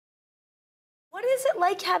What is it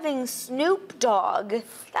like having Snoop Dogg?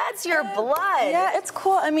 That's your blood. Yeah, it's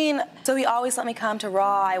cool. I mean, so he always let me come to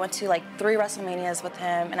Raw. I went to like 3 WrestleManias with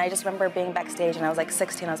him, and I just remember being backstage, and I was like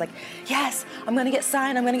 16. I was like, yes, I'm gonna get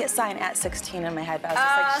signed. I'm gonna get signed at 16 in my head. But I was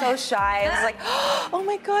just like so shy. I was like, oh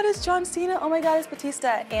my God, it's John Cena. Oh my God, it's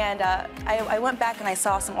Batista. And I went back and I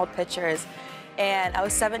saw some old pictures, and I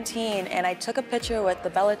was 17, and I took a picture with the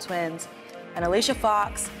Bella Twins and Alicia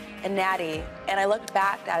Fox and Natty, and I looked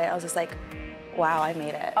back at it. I was just like, wow, I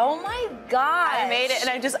made it. Oh my God. I made it, and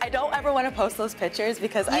I don't ever want to post those pictures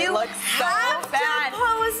because I look so bad.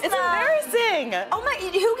 Post it's embarrassing. Oh my,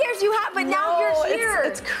 who cares you have, but now you're here.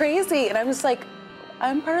 It's crazy, and I'm just like,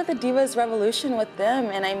 I'm part of the Divas Revolution with them,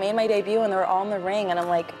 and I made my debut, and they were all in the ring, and I'm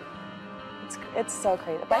like, it's so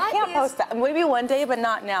crazy. But I can't post that. Maybe one day, but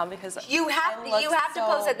not now because you have to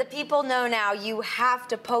post it. The people know now. You have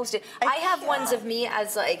to post it. I have ones of me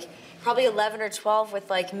as like probably 11 or 12 with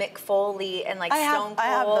like Mick Foley and like Stone Cold. I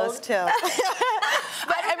have those too.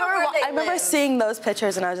 But I remember seeing those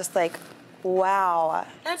pictures and I was just like, wow.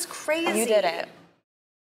 That's crazy. You did it.